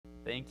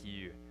Thank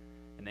you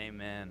and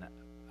amen.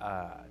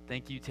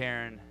 Thank you,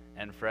 Taryn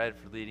and Fred,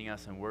 for leading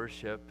us in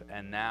worship.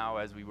 And now,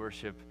 as we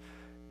worship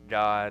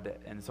God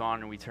and His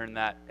honor, we turn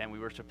that and we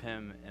worship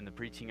Him in the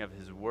preaching of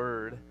His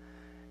word.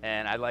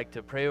 And I'd like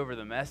to pray over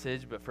the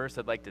message, but first,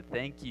 I'd like to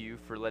thank you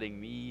for letting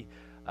me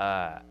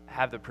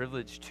have the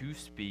privilege to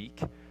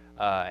speak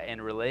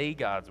and relay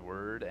God's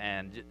word.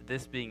 And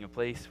this being a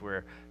place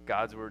where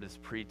God's word is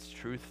preached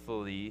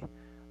truthfully,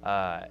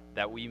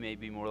 that we may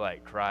be more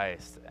like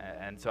Christ.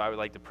 And so I would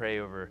like to pray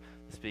over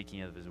the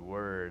speaking of His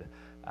word.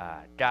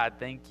 God,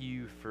 thank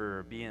you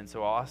for being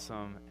so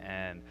awesome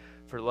and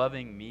for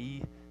loving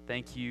me.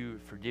 Thank you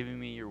for giving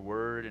me your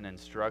word and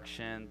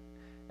instruction.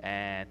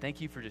 And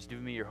thank you for just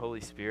giving me your Holy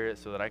Spirit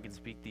so that I can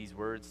speak these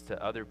words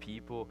to other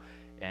people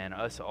and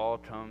us all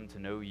come to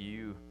know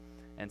you.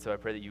 And so I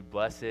pray that you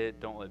bless it.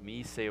 Don't let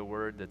me say a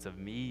word that's of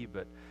me,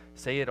 but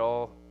say it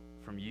all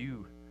from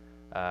you,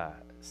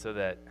 so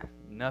that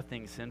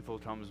nothing sinful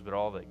comes, but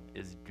all that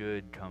is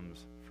good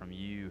comes from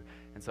you.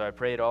 And so I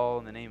pray it all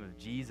in the name of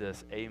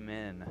Jesus.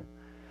 Amen.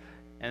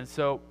 And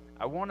so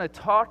I want to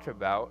talk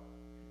about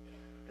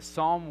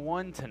Psalm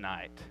 1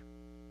 tonight.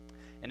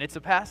 And it's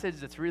a passage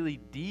that's really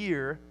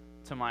dear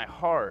to my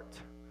heart.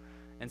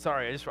 And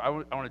sorry, I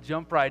want to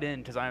jump right in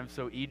because I am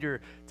so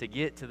eager to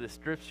get to the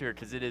scripture,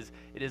 because it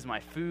is my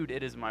food,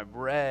 it is my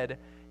bread,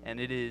 and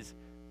it is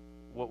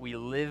what we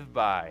live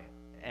by.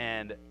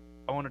 And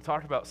I want to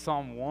talk about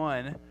Psalm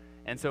 1.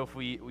 And so if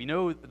we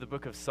know the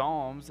book of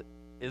Psalms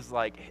is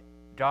like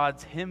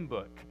God's hymn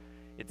book.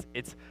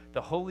 It's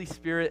the Holy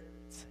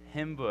Spirit's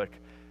hymn book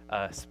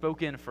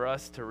spoken for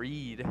us to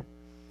read.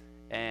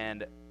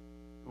 And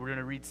we're going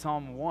to read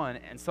Psalm 1.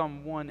 And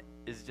Psalm 1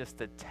 is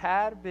just a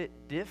tad bit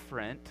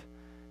different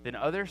than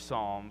other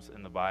Psalms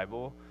in the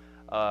Bible.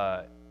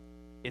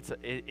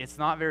 It's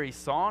not very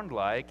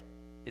song-like.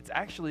 It's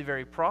actually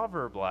very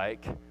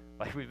proverb-like.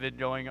 Like we've been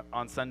doing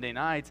on Sunday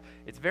nights,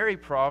 it's very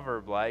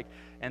proverb-like,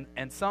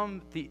 and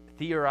some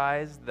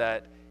theorize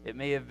that it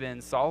may have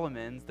been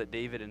Solomon's that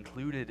David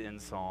included in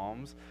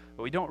Psalms,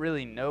 but we don't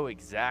really know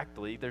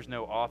exactly. There's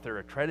no author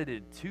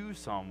accredited to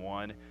Psalm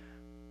 1,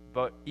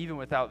 but even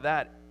without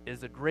that,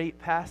 is a great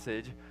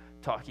passage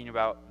talking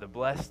about the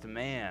blessed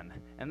man,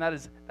 and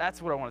that's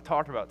what I want to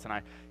talk about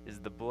tonight, is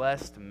the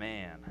blessed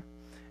man.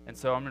 And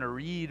so I'm going to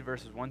read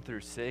verses 1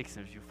 through 6,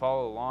 and if you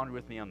follow along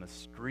with me on the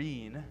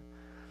screen.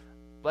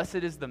 Blessed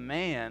is the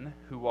man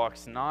who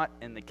walks not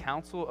in the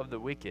counsel of the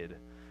wicked,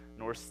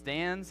 nor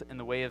stands in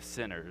the way of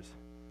sinners,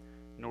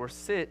 nor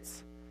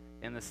sits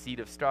in the seat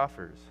of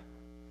scoffers.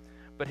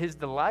 But his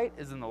delight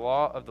is in the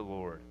law of the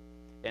Lord,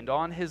 and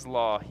on his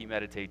law he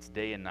meditates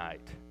day and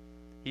night.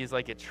 He is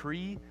like a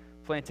tree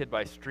planted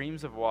by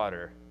streams of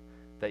water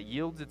that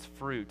yields its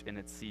fruit in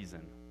its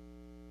season,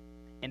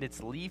 and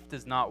its leaf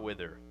does not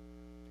wither.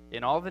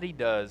 In all that he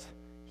does,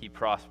 he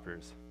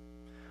prospers.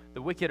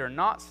 The wicked are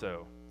not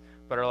so,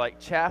 but are like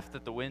chaff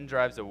that the wind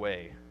drives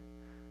away.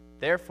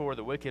 Therefore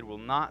the wicked will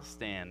not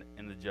stand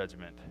in the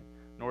judgment,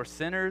 nor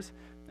sinners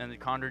in the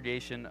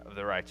congregation of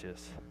the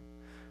righteous.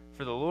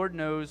 For the Lord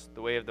knows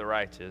the way of the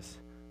righteous,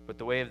 but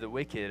the way of the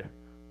wicked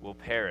will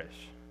perish.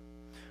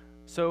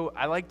 So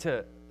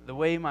the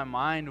way my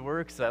mind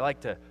works, I like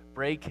to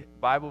break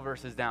Bible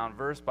verses down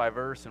verse by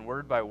verse and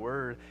word by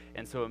word.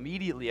 And so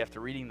immediately after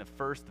reading the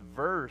first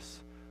verse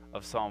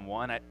of Psalm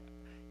 1,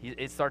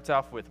 it starts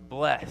off with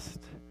blessed.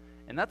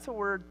 And that's a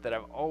word that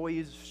I've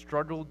always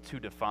struggled to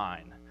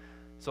define.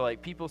 So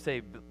like people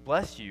say,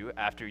 bless you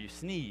after you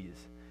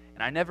sneeze.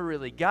 And I never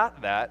really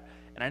got that.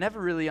 And I never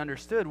really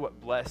understood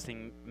what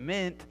blessing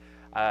meant.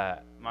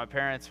 My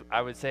parents,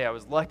 I would say I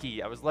was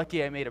lucky. I was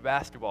lucky I made a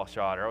basketball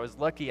shot, or I was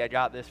lucky I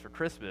got this for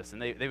Christmas. And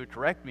they would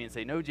correct me and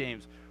say, no,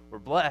 James, we're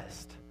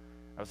blessed.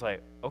 I was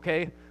like,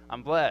 okay,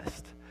 I'm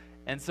blessed.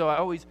 And so I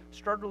always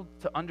struggled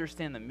to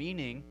understand the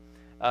meaning.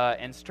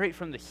 And straight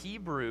from the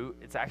Hebrew,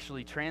 it's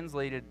actually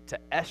translated to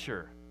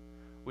Esher,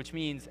 which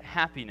means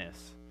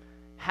happiness.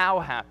 How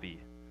happy?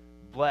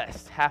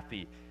 Blessed,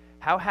 happy.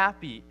 How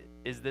happy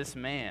is this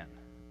man?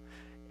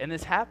 And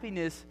this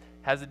happiness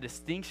has a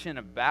distinction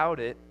about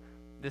it.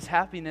 This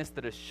happiness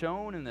that is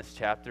shown in this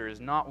chapter is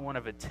not one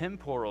of a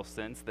temporal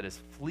sense that is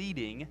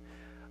fleeting,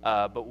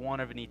 but one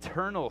of an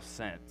eternal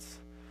sense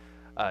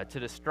to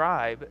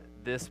describe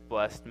this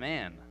blessed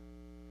man.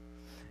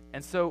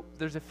 And so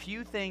there's a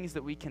few things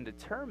that we can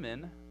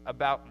determine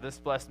about this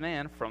blessed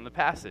man from the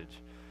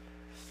passage.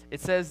 It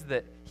says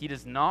that he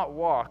does not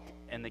walk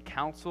in the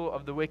counsel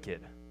of the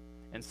wicked.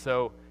 And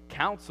so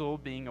counsel,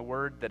 being a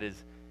word that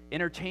is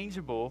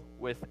interchangeable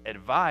with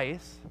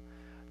advice,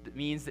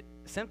 means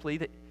simply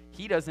that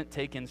he doesn't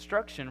take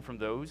instruction from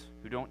those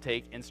who don't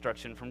take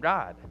instruction from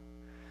God.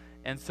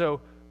 And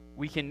so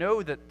we can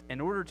know that in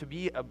order to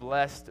be a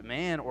blessed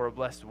man or a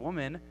blessed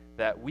woman,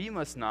 that we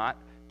must not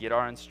get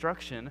our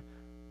instruction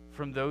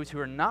from those who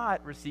are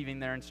not receiving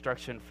their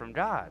instruction from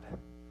God.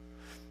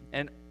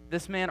 And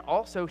this man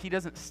also, he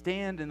doesn't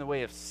stand in the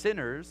way of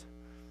sinners.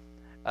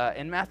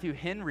 And Matthew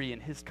Henry, in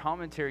his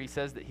commentary,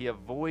 says that he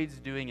avoids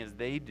doing as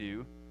they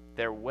do.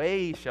 Their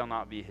way shall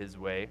not be his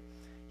way.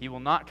 He will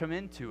not come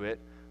into it,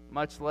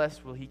 much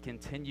less will he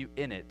continue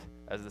in it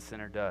as the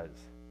sinner does.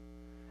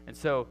 And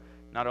so,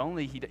 not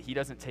only he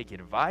doesn't take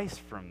advice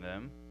from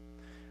them,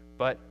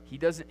 but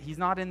he's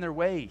not in their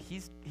way.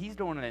 He's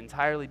doing an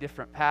entirely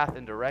different path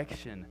and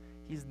direction.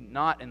 He's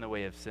not in the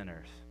way of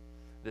sinners,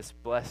 this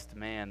blessed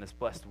man, this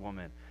blessed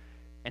woman.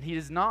 And he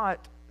does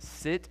not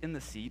sit in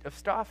the seat of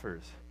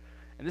scoffers.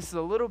 And this is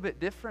a little bit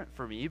different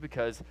for me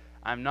because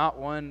I'm not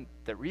one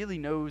that really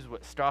knows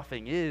what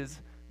scoffing is,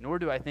 nor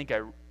do I think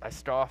I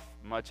scoff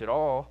much at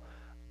all,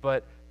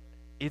 but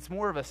it's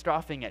more of a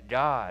scoffing at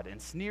God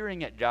and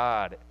sneering at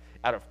God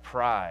out of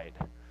pride.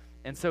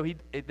 And so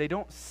they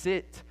don't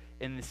sit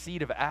in the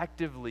seat of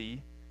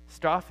actively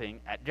scoffing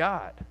at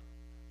God.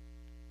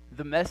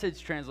 The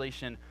Message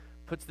translation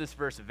puts this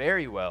verse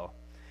very well.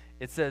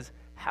 It says,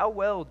 "How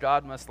well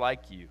God must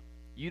like you.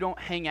 You don't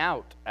hang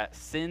out at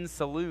Sin's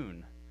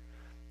Saloon.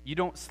 You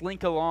don't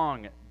slink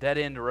along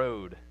dead-end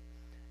road.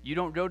 You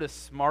don't go to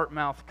smart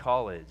mouth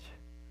college."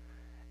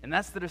 And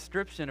that's the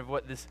description of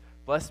what this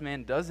blessed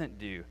man doesn't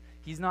do.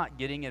 He's not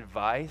getting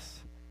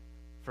advice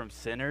from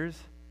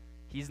sinners.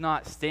 He's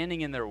not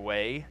standing in their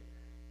way.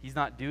 He's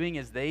not doing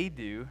as they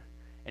do.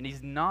 And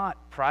he's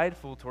not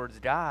prideful towards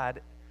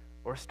God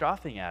or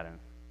scoffing at him.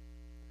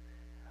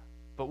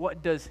 But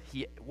what does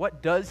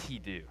he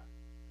do?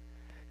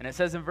 And it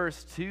says in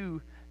verse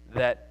 2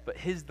 that, "But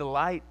his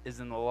delight is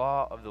in the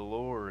law of the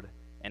Lord,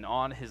 and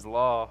on his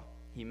law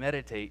he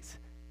meditates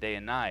day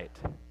and night."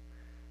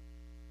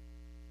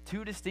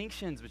 Two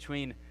distinctions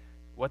between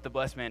what the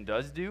blessed man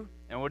does do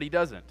and what he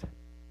doesn't.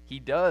 He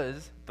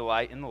does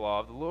delight in the law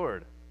of the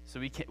Lord. So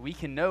we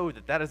can know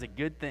that that is a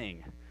good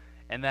thing.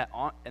 And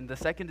the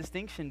second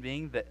distinction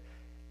being that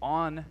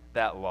on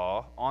that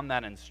law, on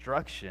that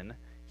instruction,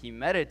 he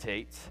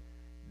meditates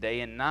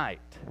day and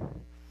night.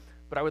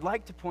 But I would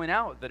like to point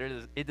out that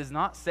it does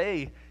not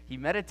say he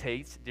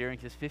meditates during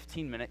his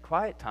 15-minute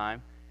quiet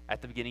time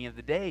at the beginning of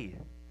the day.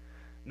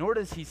 Nor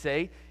does he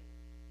say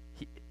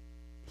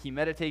he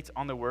meditates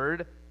on the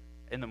word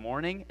in the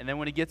morning and then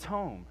when he gets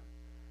home.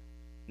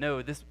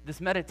 No,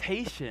 this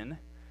meditation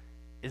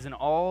is an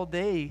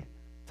all-day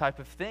type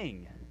of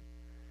thing.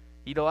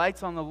 He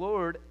delights on the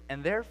Lord,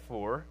 and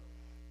therefore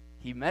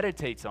he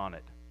meditates on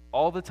it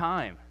all the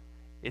time.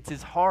 It's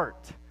his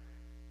heart.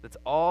 That's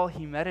all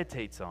he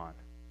meditates on.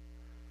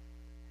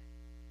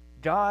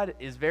 God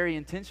is very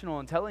intentional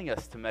in telling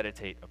us to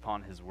meditate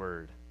upon his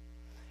word.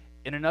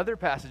 In another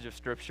passage of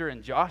Scripture,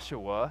 in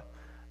Joshua,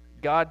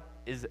 God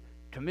is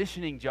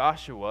commissioning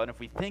Joshua, and if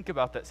we think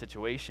about that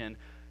situation,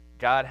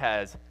 God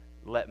has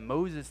let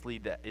Moses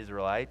lead the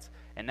Israelites,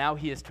 and now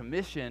he has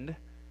commissioned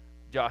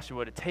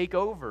Joshua to take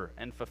over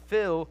and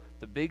fulfill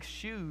the big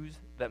shoes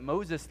that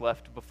Moses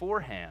left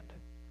beforehand.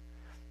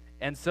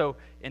 And so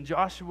in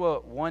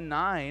Joshua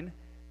 1:9,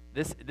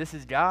 this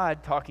is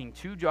God talking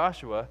to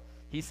Joshua.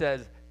 He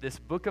says, "This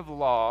book of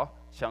law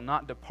shall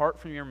not depart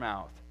from your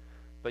mouth,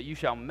 but you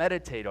shall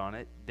meditate on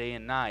it day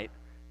and night,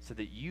 so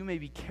that you may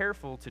be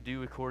careful to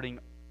do according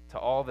to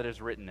all that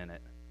is written in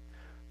it.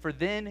 For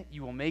then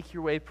you will make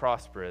your way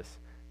prosperous,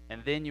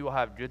 and then you will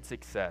have good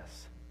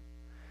success."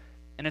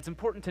 And it's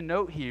important to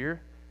note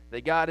here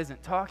that God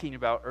isn't talking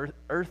about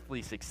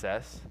earthly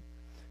success.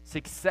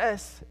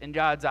 Success in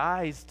God's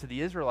eyes to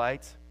the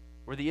Israelites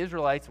were the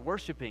Israelites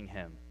worshiping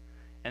him,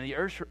 and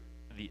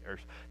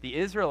the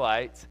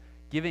Israelites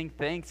giving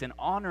thanks and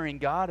honoring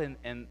God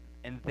in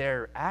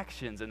their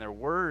actions and their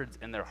words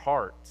and their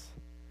hearts.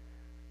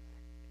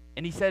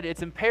 And he said,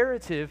 it's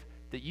imperative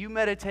that you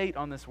meditate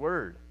on this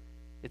word.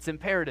 It's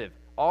imperative.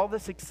 All the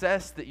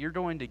success that you're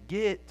going to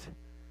get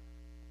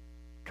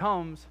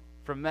comes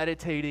from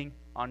meditating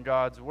on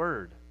God's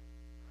word.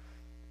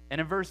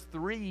 And in verse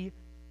 3,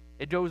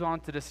 it goes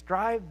on to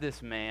describe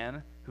this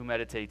man who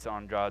meditates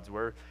on God's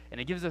word, and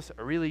it gives us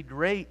a really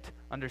great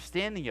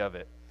understanding of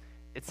it.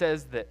 It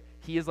says that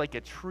he is like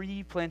a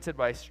tree planted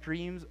by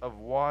streams of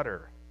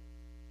water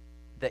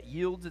that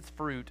yields its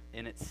fruit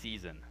in its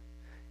season,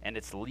 and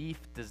its leaf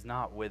does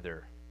not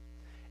wither.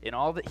 In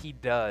all that he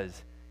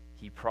does,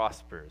 he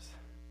prospers.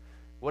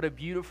 What a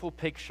beautiful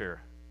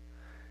picture.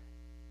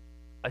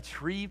 A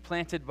tree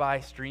planted by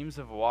streams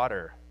of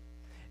water.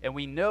 And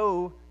we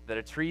know that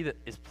a tree that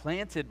is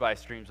planted by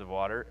streams of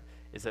water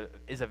is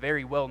a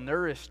very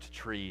well-nourished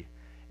tree.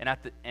 And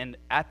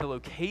at the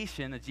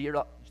location,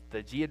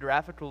 the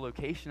geographical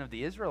location of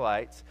the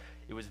Israelites,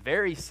 it was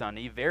very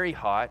sunny, very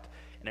hot,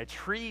 and a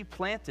tree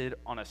planted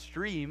on a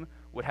stream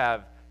would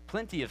have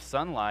plenty of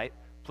sunlight,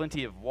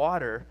 plenty of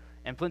water,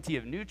 and plenty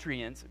of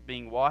nutrients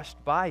being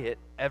washed by it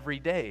every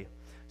day.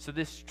 So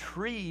this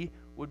tree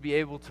would be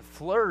able to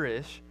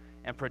flourish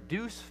and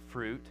produce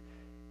fruit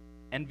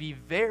and be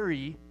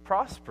very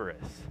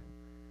prosperous.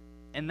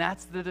 And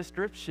that's the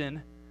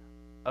description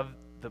of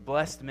the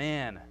blessed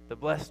man, the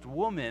blessed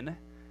woman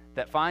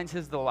that finds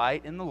his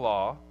delight in the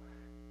law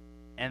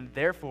and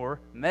therefore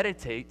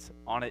meditates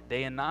on it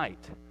day and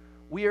night.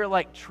 We are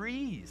like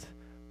trees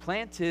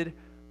planted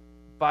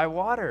by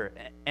water.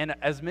 And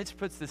as Mitch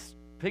puts this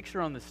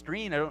picture on the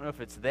screen, I don't know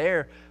if it's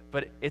there,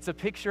 but it's a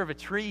picture of a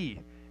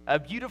tree, a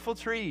beautiful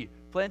tree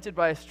planted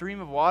by a stream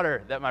of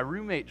water that my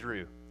roommate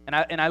drew.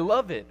 And I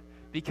love it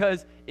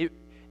because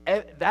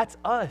that's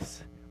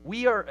us.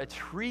 We are a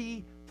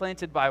tree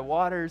planted by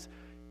waters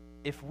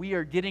if we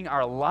are getting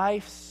our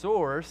life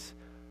source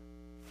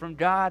from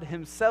God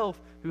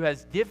himself, who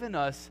has given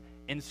us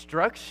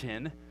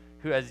instruction,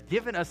 who has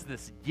given us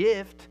this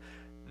gift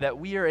that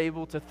we are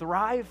able to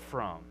thrive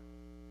from.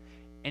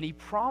 And he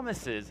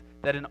promises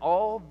that in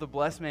all the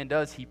blessed man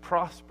does, he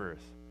prospers.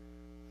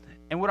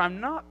 And what I'm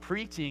not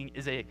preaching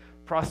is a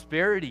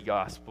prosperity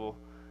gospel.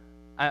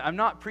 I'm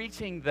not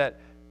preaching that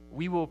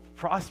we will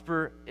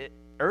prosper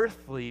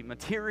earthly,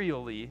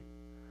 materially,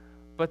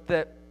 but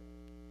that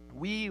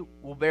we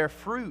will bear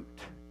fruit.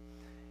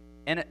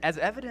 And as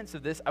evidence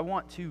of this, I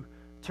want to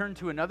turn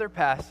to another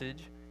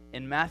passage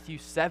in Matthew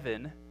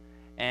 7.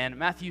 And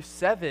Matthew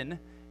 7,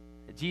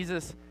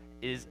 Jesus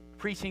is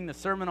preaching the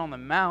Sermon on the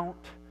Mount,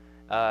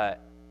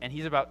 and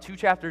he's about 2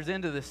 chapters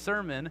into this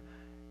sermon,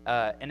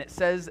 and it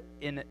says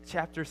in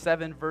chapter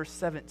 7, verse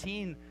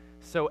 17,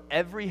 "So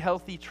every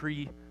healthy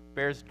tree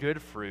bears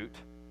good fruit,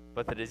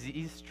 but the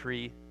diseased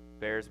tree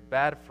bears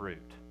bad fruit."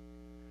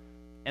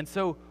 And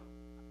so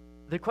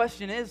the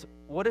question is,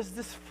 what is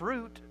this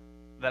fruit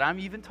that I'm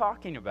even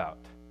talking about?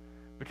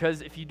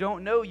 Because if you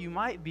don't know, you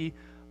might be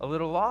a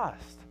little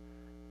lost.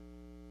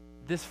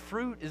 This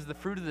fruit is the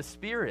fruit of the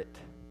Spirit.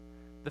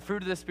 The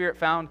fruit of the Spirit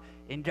found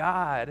in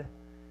God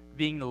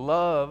being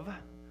love,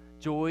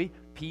 joy,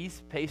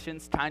 peace,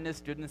 patience,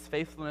 kindness, goodness,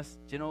 faithfulness,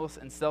 gentleness,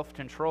 and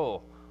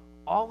self-control.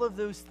 All of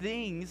those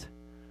things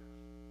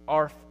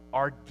are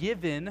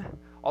given,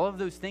 all of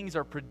those things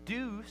are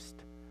produced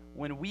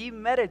when we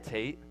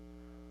meditate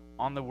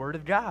on the Word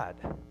of God.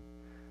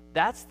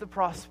 That's the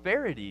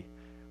prosperity.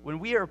 When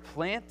we are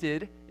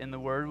planted in the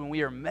Word, when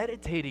we are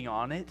meditating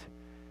on it,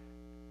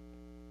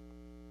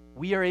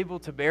 we are able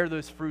to bear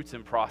those fruits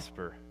and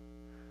prosper.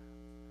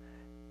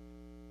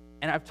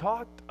 And I've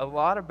talked a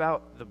lot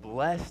about the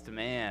blessed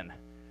man,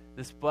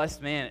 this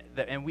blessed man,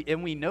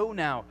 and we know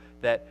now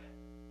that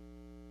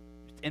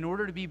in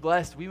order to be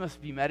blessed, we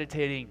must be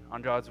meditating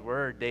on God's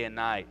Word day and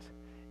night,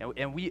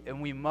 and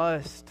we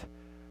must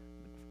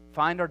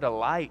find our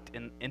delight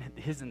in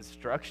His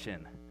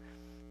instruction.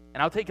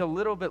 And I'll take a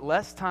little bit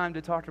less time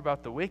to talk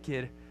about the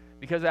wicked,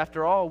 because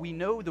after all, we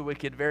know the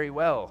wicked very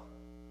well.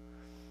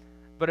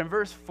 But in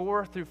verse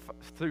 4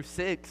 through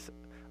 6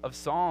 of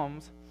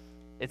Psalms,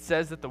 it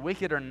says that the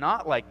wicked are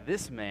not like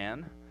this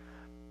man,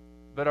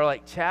 but are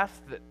like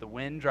chaff that the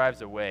wind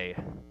drives away.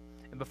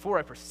 And before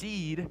I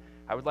proceed,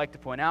 I would like to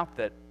point out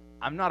that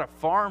I'm not a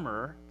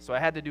farmer, so I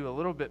had to do a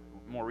little bit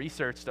more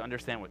research to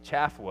understand what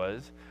chaff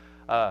was.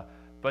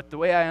 But the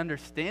way I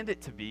understand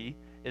it to be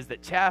is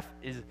that chaff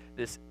is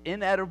this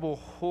inedible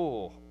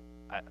hull.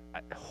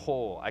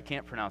 I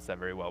can't pronounce that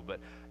very well, but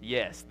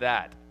yes,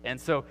 that.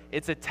 And so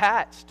it's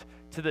attached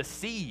to the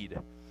seed,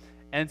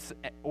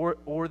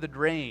 or the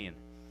grain.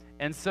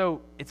 And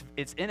so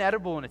it's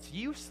inedible and it's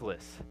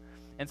useless.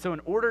 And so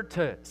in order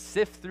to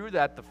sift through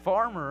that, the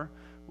farmer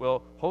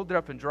will hold it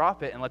up and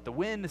drop it and let the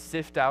wind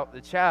sift out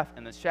the chaff,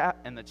 and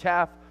the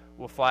chaff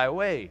will fly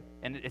away.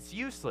 And it's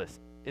useless.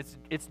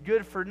 It's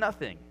good for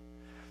nothing.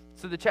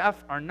 So the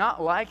chaff are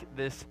not like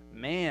this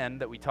man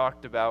that we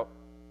talked about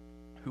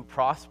who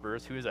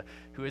prospers,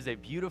 who is a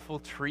beautiful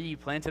tree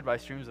planted by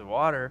streams of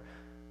water,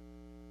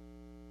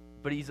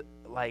 but he's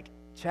like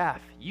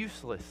chaff,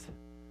 useless,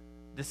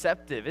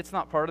 deceptive. It's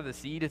not part of the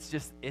seed. It's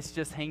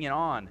just hanging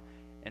on,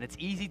 and it's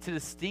easy to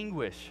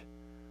distinguish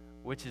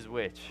which is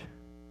which.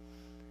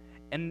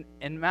 And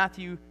in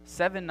Matthew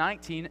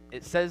 7:19,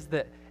 it says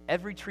that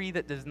every tree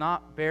that does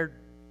not bear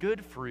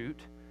good fruit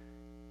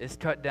is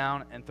cut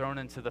down and thrown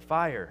into the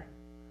fire.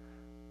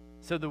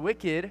 So the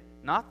wicked,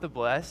 not the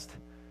blessed,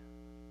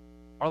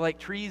 are like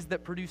trees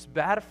that produce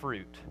bad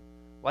fruit,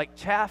 like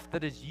chaff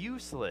that is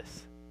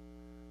useless.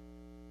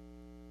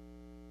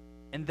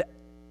 And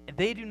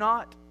they do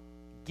not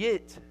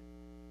get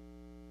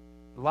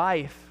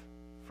life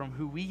from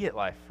who we get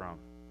life from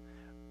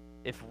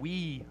if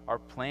we are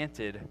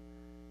planted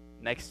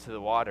next to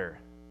the water,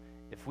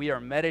 if we are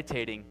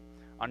meditating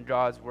on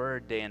God's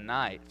Word day and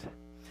night.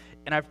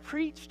 And I've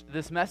preached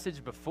this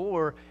message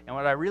before, and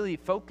what I really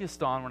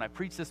focused on when I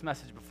preached this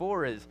message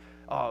before is,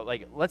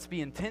 let's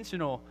be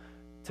intentional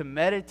to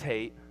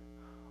meditate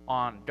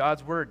on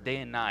God's Word day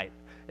and night.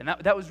 And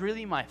that was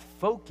really my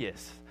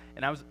focus.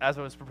 And as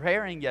I was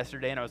preparing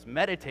yesterday and I was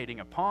meditating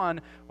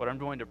upon what I'm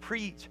going to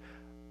preach,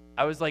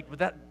 I was like,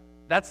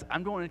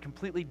 I'm going in a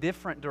completely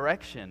different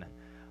direction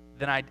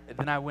than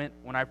I went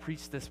when I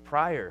preached this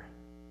prior.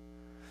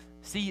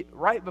 See,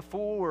 right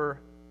before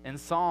in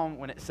Psalm,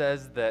 when it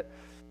says that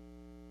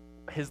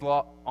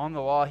on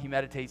the law he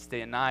meditates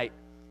day and night,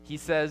 he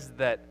says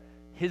that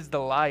his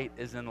delight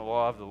is in the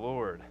law of the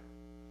Lord.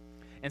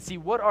 And see,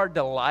 what our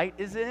delight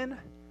is in,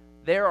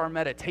 there our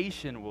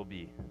meditation will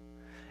be.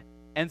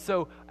 And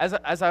so as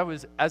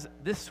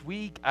this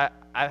week,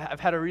 I've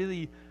had a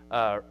really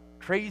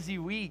crazy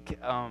week.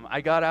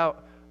 I got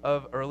out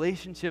of a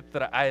relationship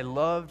that I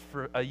loved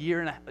for a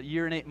year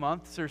and 8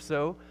 months or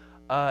so,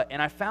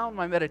 and I found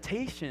my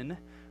meditation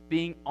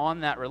being on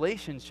that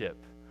relationship.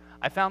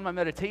 I found my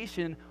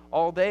meditation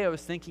all day. I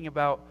was thinking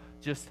about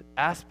just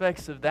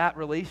aspects of that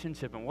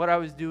relationship and what I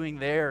was doing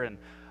there. And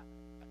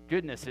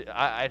goodness,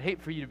 I'd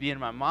hate for you to be in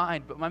my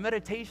mind, but my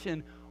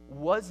meditation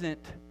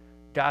wasn't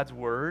God's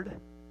word.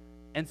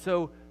 And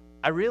so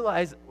I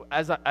realized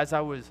as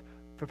I was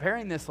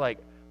preparing this, like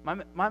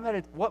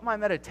what my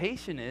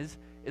meditation is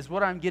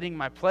what I'm getting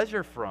my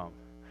pleasure from,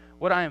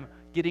 what I'm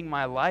getting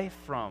my life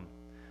from.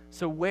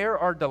 So where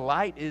our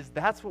delight is,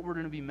 that's what we're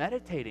going to be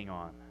meditating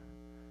on.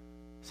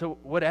 So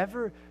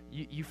whatever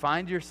you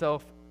find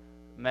yourself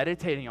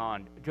meditating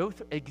on,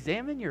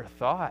 examine your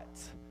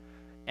thoughts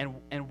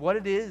and what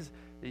it is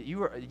that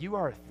you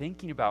are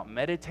thinking about,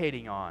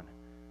 meditating on.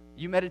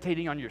 You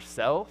meditating on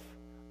yourself?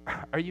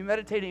 Are you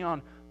meditating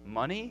on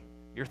money?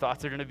 Your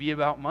thoughts are going to be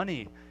about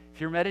money.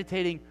 If you're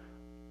meditating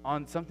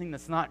on something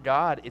that's not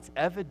God, it's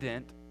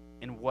evident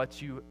in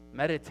what you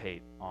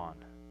meditate on.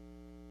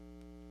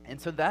 And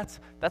so that's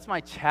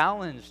my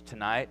challenge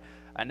tonight.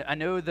 I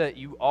know that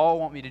you all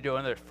want me to do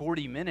another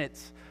 40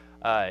 minutes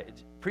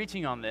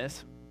preaching on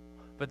this,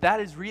 but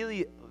that is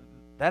really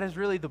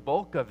the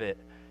bulk of it.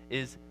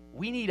 Is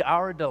we need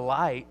our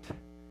delight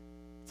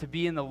to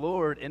be in the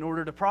Lord in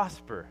order to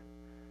prosper,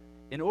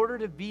 in order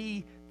to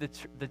be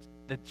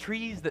the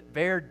trees that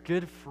bear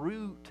good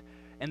fruit,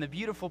 and the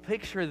beautiful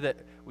picture that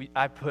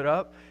I put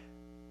up.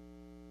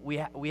 We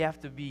have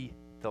to be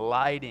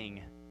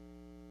delighting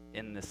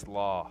in this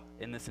law,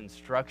 in this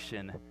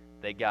instruction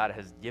that God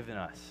has given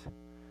us.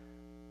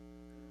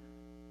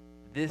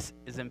 This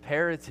is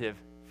imperative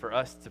for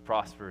us to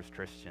prosper as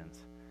Christians.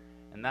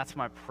 And that's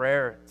my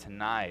prayer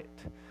tonight.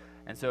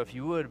 And so if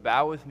you would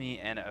bow with me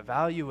and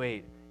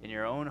evaluate in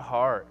your own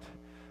heart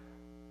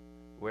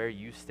where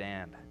you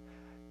stand.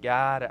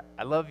 God,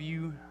 I love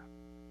you,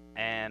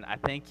 and I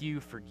thank you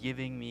for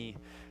giving me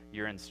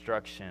your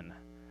instruction.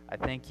 I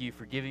thank you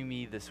for giving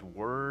me this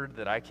word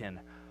that I can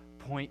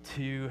point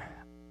to.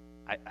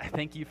 I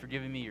thank you for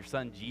giving me your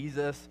son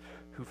Jesus,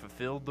 who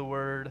fulfilled the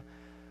word.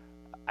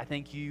 I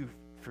thank you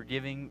for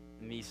giving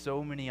me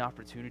so many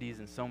opportunities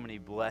and so many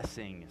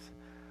blessings.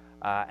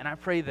 And I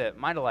pray that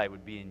my delight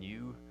would be in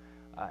you,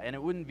 and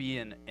it wouldn't be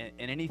in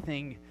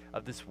anything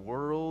of this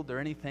world or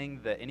anything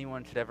that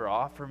anyone could ever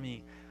offer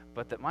me,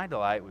 but that my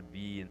delight would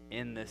be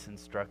in this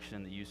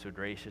instruction that you so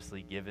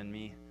graciously given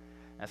me.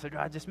 And so,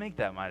 God, just make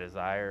that my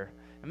desire,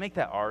 and make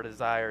that our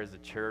desire as a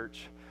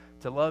church,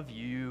 to love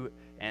you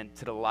and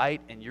to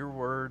delight in your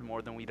word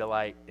more than we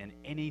delight in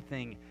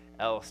anything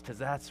else, because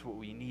that's what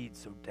we need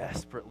so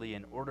desperately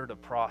in order to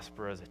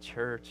prosper as a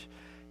church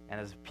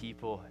and as a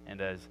people and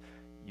as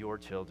your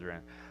children.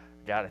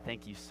 God, I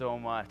thank you so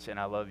much, and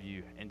I love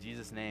you. In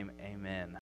Jesus' name, amen.